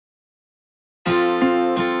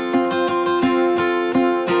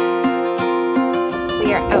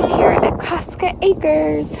out here at Casca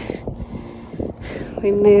Acres.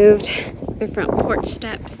 We moved the front porch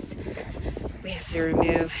steps. We have to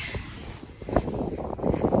remove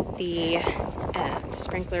the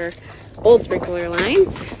old sprinkler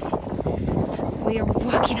lines. We are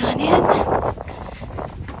walking on in.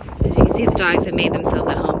 As you can see, the dogs have made themselves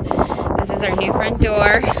at home. This is our new front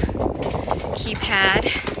door keypad.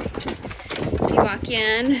 You walk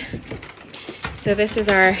in. So this is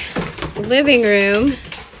our living room,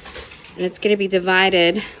 and it's going to be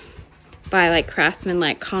divided by like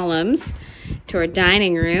craftsman-like columns to our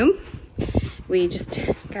dining room. We just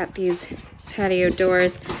got these patio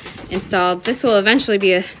doors installed. This will eventually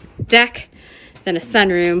be a deck, then a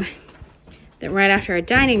sunroom. Then right after our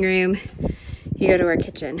dining room, you go to our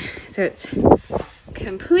kitchen. So it's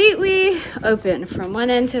completely open from one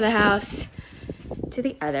end to the house to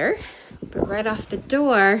the other. But right off the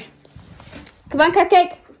door, come on,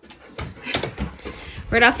 Cupcake.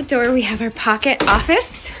 Right off the door, we have our pocket office.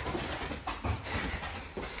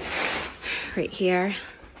 Right here.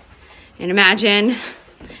 And imagine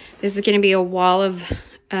this is going to be a wall of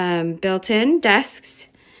built-in desks,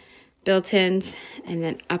 built-ins, and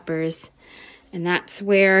then uppers. And that's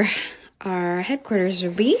where our headquarters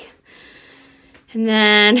will be. And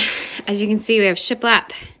then, as you can see, we have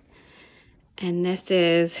shiplap. And this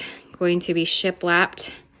is going to be shiplapped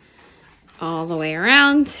all the way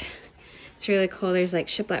around. It's really cool. There's like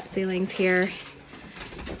shiplap ceilings here,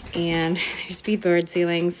 and there's beadboard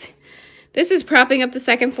ceilings. This is propping up the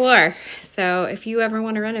second floor. So if you ever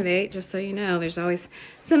want to renovate, just so you know, there's always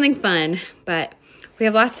something fun. But we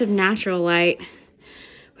have lots of natural light.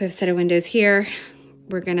 We have a set of windows here.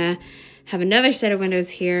 We're gonna have another set of windows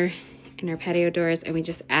here in our patio doors, and we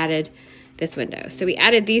just added this window. So we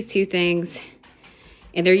added these two things,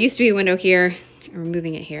 and there used to be a window here, and we're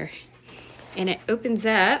moving it here. And it opens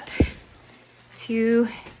up to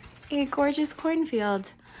a gorgeous cornfield.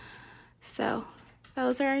 So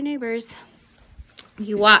those are our neighbors.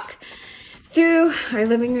 You walk through our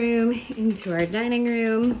living room into our dining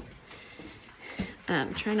room.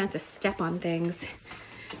 Try not to step on things.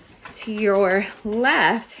 To your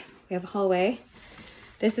left, we have a hallway.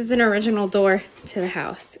 This is an original door to the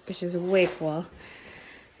house, which is way cool.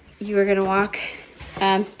 You are gonna walk,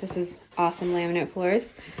 this is awesome laminate floors.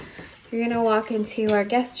 You're gonna walk into our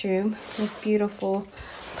guest room with beautiful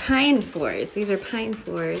pine floors. These are pine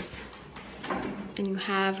floors. And you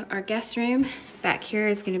have our guest room. Back here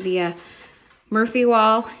is gonna be a Murphy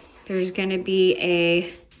wall. There's gonna be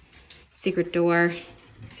a secret door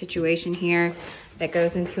situation here that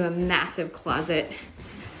goes into a massive closet.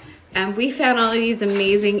 And we found all of these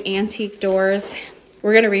amazing antique doors.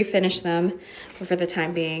 We're gonna refinish them, but for the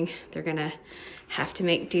time being, they're gonna have to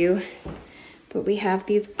make do. But we have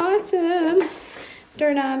these awesome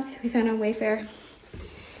doorknobs we found on Wayfair.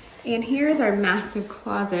 And here's our massive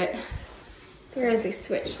closet. There is a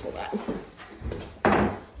switch, hold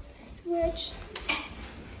on. Switch.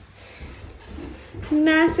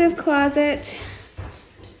 Massive closet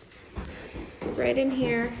right in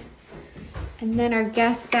here. And then our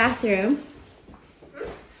guest bathroom.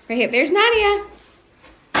 Right here, there's Nadia.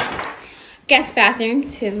 Guest bathroom.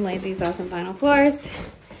 Tim laid these awesome vinyl floors.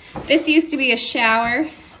 This used to be a shower.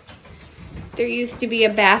 There used to be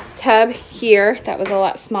a bathtub here that was a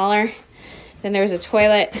lot smaller. Then there was a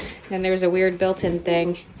toilet. Then there was a weird built-in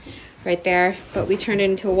thing right there. But we turned it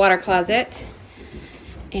into a water closet.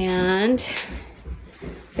 And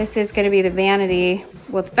this is going to be the vanity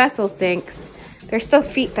with vessel sinks. There's still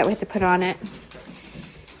feet that we have to put on it.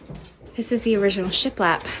 This is the original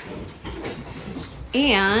shiplap.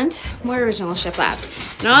 And more original shiplap.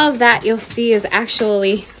 And all of that you'll see is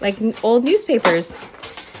actually like old newspapers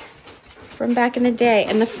from back in the day.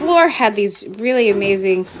 And the floor had these really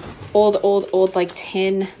amazing old like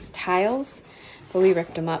tin tiles, but we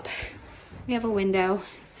ripped them up. We have a window.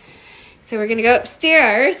 So we're gonna go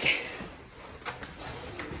upstairs.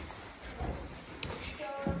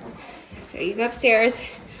 So you go upstairs,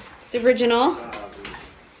 it's original.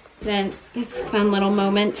 Then this fun little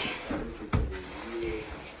moment.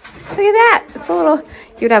 Look at that, it's a little,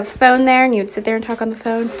 you would have a phone there and you would sit there and talk on the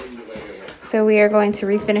phone. So we are going to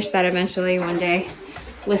refinish that eventually one day.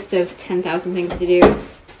 List of 10,000 things to do.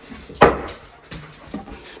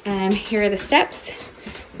 Here are the steps,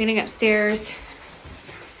 getting upstairs.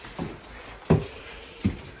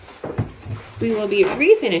 We will be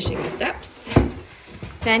refinishing the steps.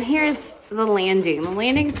 Then here's the landing. The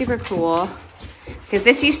landing is super cool because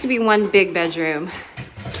this used to be one big bedroom.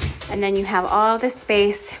 And then you have all this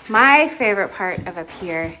space. My favorite part of up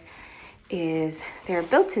here is there are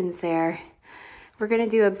built-ins there. We're gonna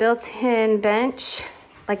do a built-in bench,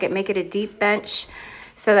 make it a deep bench,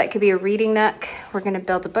 So that could be a reading nook. We're gonna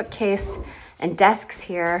build a bookcase and desks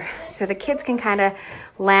here so the kids can kind of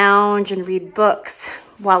lounge and read books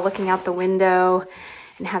while looking out the window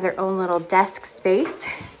and have their own little desk space.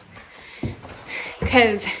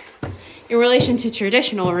 Because in relation to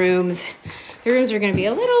traditional rooms, the rooms are gonna be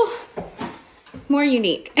a little more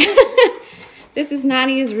unique. This is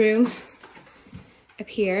Nadia's room up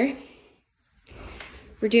here.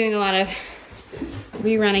 We're doing a lot of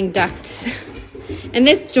rerunning ducts. And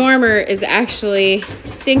this dormer is actually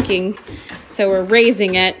sinking, so we're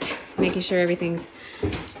raising it, making sure everything's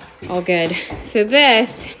all good. So this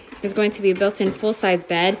is going to be a built-in full-size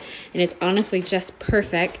bed, and it's honestly just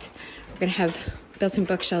perfect. We're gonna have built-in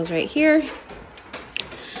bookshelves right here.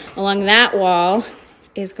 Along that wall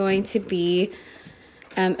is going to be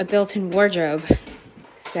a built-in wardrobe.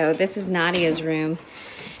 So this is Nadia's room.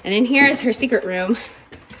 And in here is her secret room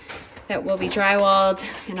that will be drywalled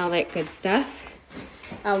and all that good stuff.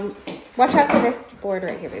 Watch out for this board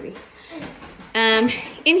right here, baby. In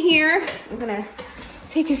here, I'm gonna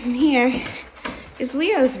take it from here, is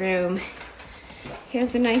Leo's room. He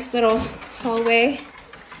has a nice little hallway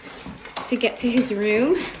to get to his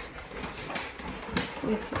room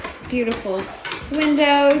with beautiful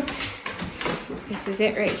windows. This is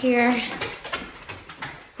it right here.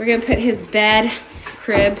 We're gonna put his bed,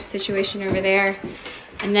 crib situation over there.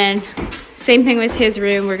 And then same thing with his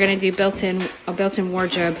room. We're gonna do a built-in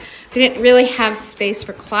wardrobe. We didn't really have space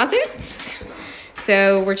for closets,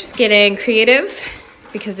 so we're just getting creative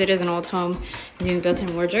because it is an old home and doing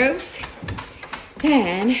built-in wardrobes.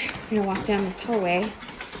 Then we're gonna walk down this hallway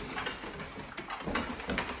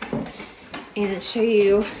and show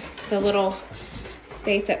you the little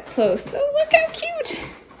space up close. Oh, look how cute.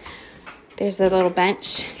 There's a little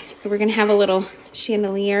bench. We're gonna have a little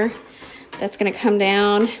chandelier that's gonna come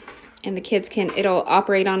down, and the kids it'll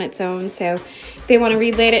operate on its own. So if they wanna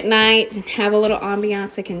read late at night and have a little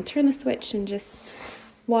ambiance, they can turn the switch and just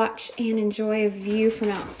watch and enjoy a view from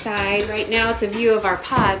outside. Right now it's a view of our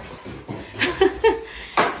pods.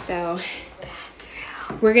 So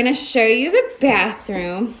we're gonna show you the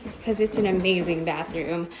bathroom because it's an amazing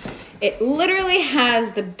bathroom. It literally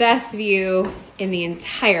has the best view in the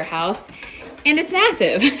entire house, and it's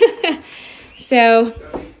massive. So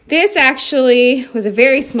this actually was a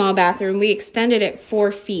very small bathroom. We extended it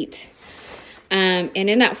 4 feet. And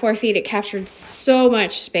in that 4 feet, it captured so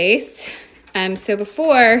much space. So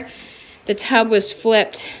before, the tub was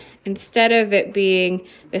flipped. Instead of it being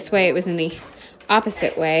this way, it was in the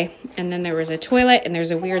opposite way. And then there was a toilet, and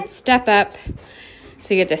there's a weird step up.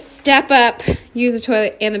 So you get to step up, use the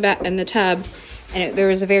toilet and the tub. And there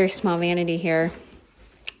was a very small vanity here.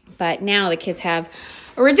 But now the kids have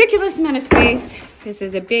a ridiculous amount of space. This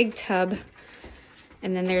is a big tub,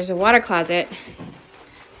 and then there's a water closet.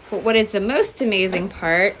 But what is the most amazing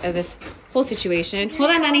part of this whole situation,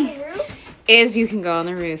 hold on, honey, is you can go on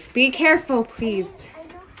the roof. Be careful, please.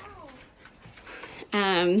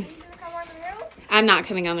 I'm not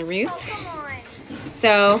coming on the roof. Oh, come on.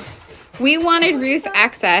 So we wanted roof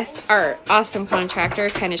access. Our awesome contractor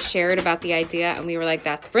kind of shared about the idea, and we were like,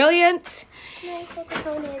 that's brilliant.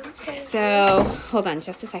 So hold on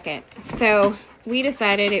just a second. So we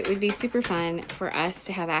decided it would be super fun for us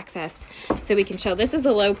to have access so we can chill. This is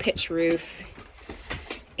a low pitch roof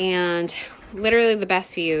and literally the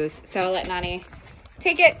best views. So I'll let Nani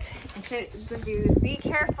take it and show the views. Be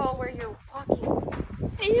careful where you're walking.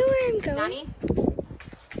 I know where I'm going. Nani?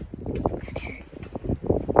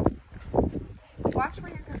 Watch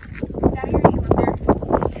where you're going. Daddy, are you up there?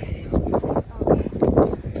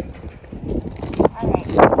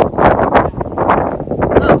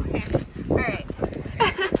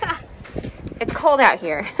 Cold out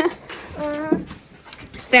here.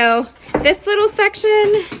 So this little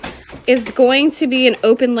section is going to be an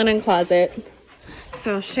open linen closet.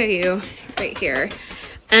 So I'll show you right here.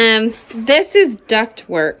 This is duct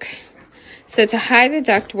work. So to hide the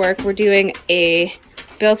duct work, we're doing a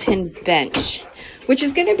built-in bench, which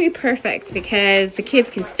is going to be perfect because the kids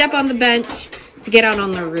can step on the bench to get out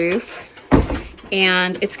on the roof,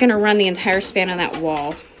 and it's going to run the entire span of that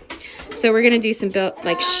wall. So we're gonna do some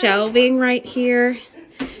shelving right here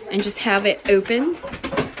and just have it open,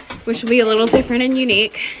 which will be a little different and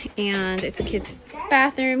unique. And it's a kid's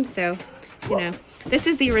bathroom, so, you know, this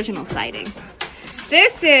is the original siding.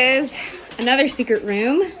 This is another secret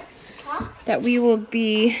room that we will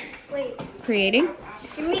be creating.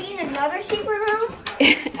 You're making another secret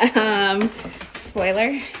room?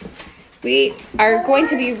 Spoiler. We are going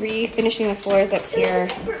to be refinishing the floors up here,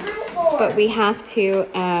 but we have to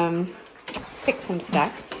fix some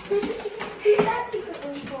stuff. Who's that secret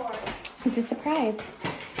room for? It's a surprise.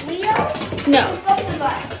 Leo? No. For both of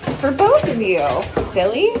us. For both of you,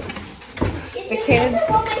 silly. The kids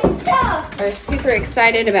are super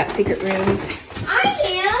excited about secret rooms. I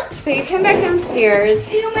am. So you come back downstairs.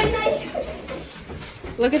 Feel my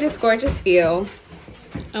knife. Look at this gorgeous view.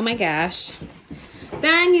 Oh my gosh.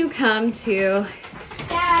 Then you come to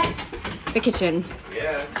Dad. the kitchen.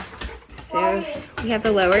 Yes. So we have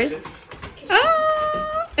the lowers.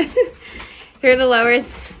 Oh! Here are the lowers.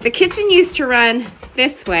 The kitchen used to run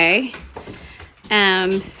this way.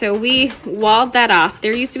 So we walled that off.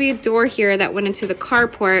 There used to be a door here that went into the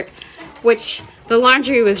carport, which the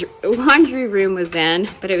laundry room was in,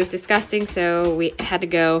 but it was disgusting, so we had to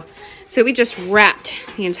go. So we just wrapped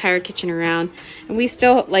the entire kitchen around. And we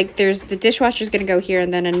still, like, the dishwasher's gonna go here,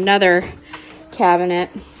 and then another cabinet.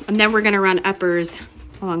 And then we're gonna run uppers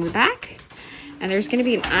along the back. And there's gonna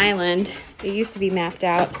be an island. It used to be mapped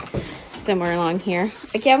out somewhere along here.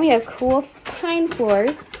 Again, we have cool pine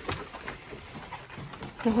floors.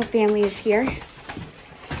 The whole family is here.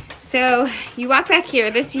 So you walk back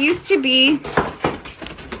here. This used to be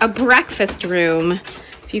a breakfast room,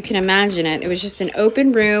 if you can imagine it. It was just an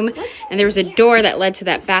open room, and there was a door that led to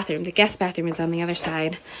that bathroom. The guest bathroom is on the other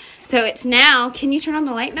side. So it's now, can you turn on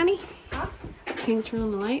the light, Nani? Huh? Can you turn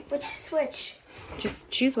on the light? Which switch? Just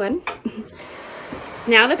choose one. It's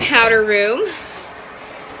now the powder room.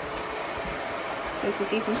 So it's a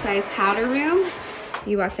decent sized powder room.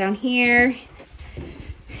 You walk down here.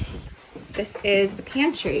 This is the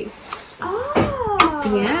pantry. Oh.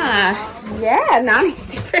 Yeah, Nani's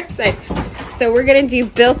super excited. So we're gonna do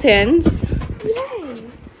built-ins. Yay.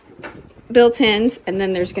 Built-ins, and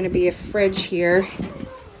then there's gonna be a fridge here,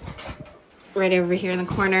 right over here in the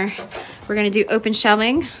corner. We're gonna do open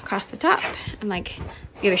shelving across the top, and like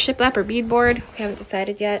either shiplap or beadboard. We haven't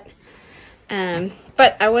decided yet.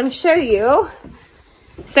 But I want to show you.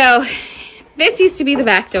 So this used to be the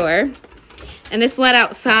back door, and this led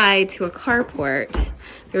outside to a carport.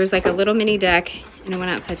 There was like a little mini deck, and it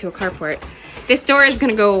went outside to a carport. This door is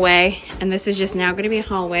gonna go away, and this is just now gonna be a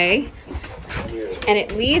hallway. And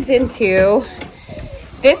it leads into,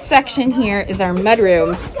 this section here is our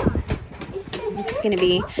mudroom. It's gonna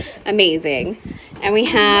be amazing. And we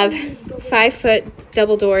have 5-foot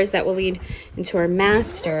double doors that will lead into our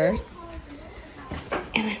master.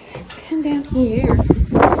 And let's come down here.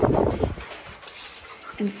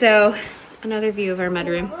 And so, another view of our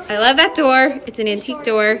mudroom. I love that door. It's an antique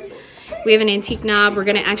door. We have an antique knob. We're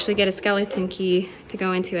gonna actually get a skeleton key to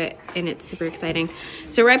go into it, and it's super exciting.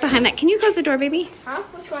 So right behind that, can you close the door, baby? Huh?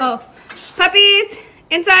 Which one? Oh, puppies,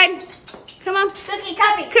 inside. Come on. Cookie,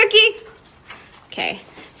 copy. Cookie. Okay,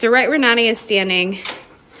 so right where Nani is standing,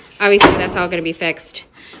 obviously that's all gonna be fixed.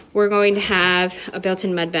 We're going to have a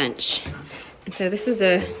built-in mud bench. And so this is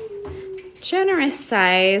a generous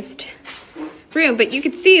sized room, but you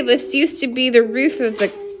can see this used to be the roof of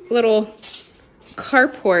the little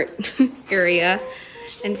carport area.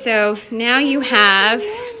 And so now you have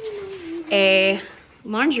a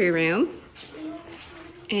laundry room,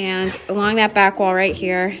 and along that back wall right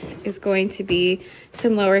here is going to be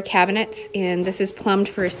some lower cabinets, and this is plumbed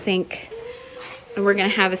for a sink, and we're gonna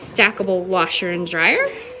have a stackable washer and dryer.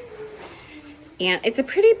 And it's a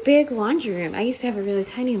pretty big laundry room. I used to have a really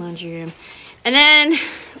tiny laundry room. And then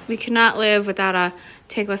we could not live without a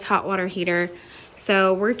tankless hot water heater.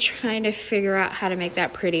 So we're trying to figure out how to make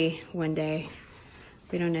that pretty one day.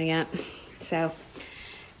 We don't know yet. So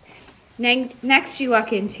next you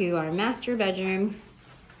walk into our master bedroom,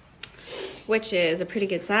 which is a pretty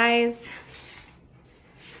good size.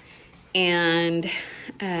 And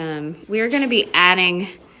we are gonna be adding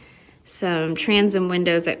some transom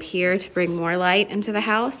windows up here to bring more light into the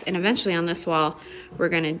house. And eventually on this wall, we're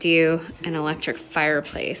gonna do an electric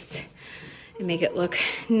fireplace and make it look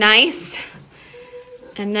nice.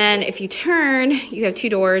 And then if you turn, you have 2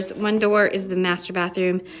 doors. One door is the master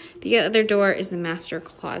bathroom. The other door is the master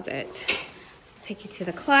closet. I'll take you to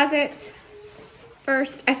the closet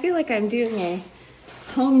first. I feel like I'm doing a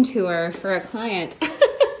home tour for a client.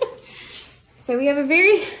 So we have a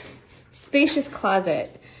very spacious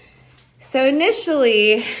closet. So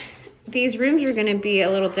initially, these rooms are gonna be a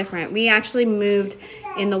little different. We actually moved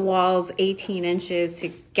in the walls 18 inches to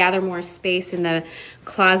gather more space in the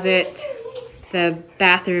closet, the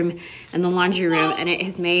bathroom, and the laundry room, and it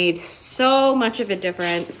has made so much of a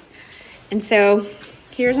difference. And so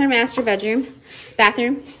here's our master bathroom.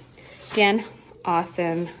 Again,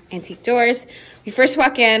 awesome antique doors. When you first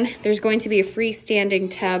walk in, there's going to be a freestanding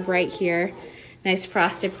tub right here. Nice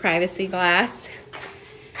frosted privacy glass.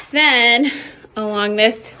 Then, along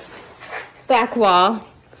this back wall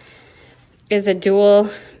is a dual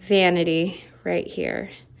vanity right here.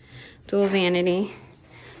 Dual vanity.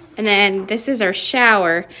 And then this is our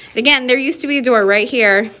shower. Again, there used to be a door right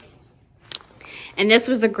here. And this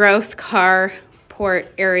was the gross car port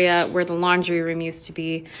area where the laundry room used to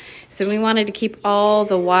be. So we wanted to keep all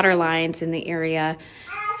the water lines in the area.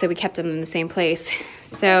 So we kept them in the same place.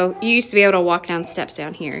 So you used to be able to walk down steps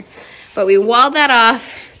down here. But we walled that off.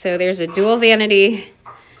 So there's a dual vanity,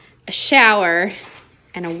 a shower,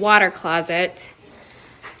 and a water closet.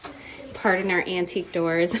 Pardon our antique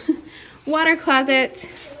doors. Water closet.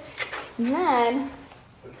 And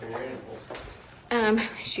then,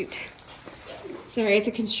 shoot. Sorry, it's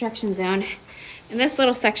a construction zone. In this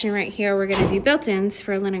little section right here, we're gonna do built-ins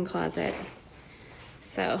for a linen closet.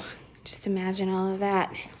 So just imagine all of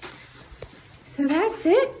that. So that's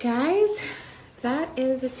it, guys. That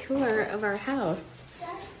is a tour of our house.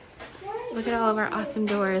 Look at all of our awesome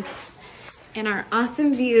doors and our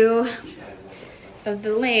awesome view of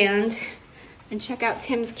the land. And check out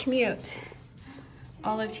Tim's commute.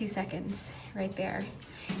 All of 2 seconds right there.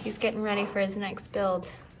 He's getting ready for his next build.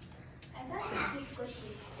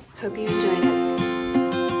 Hope you enjoyed it.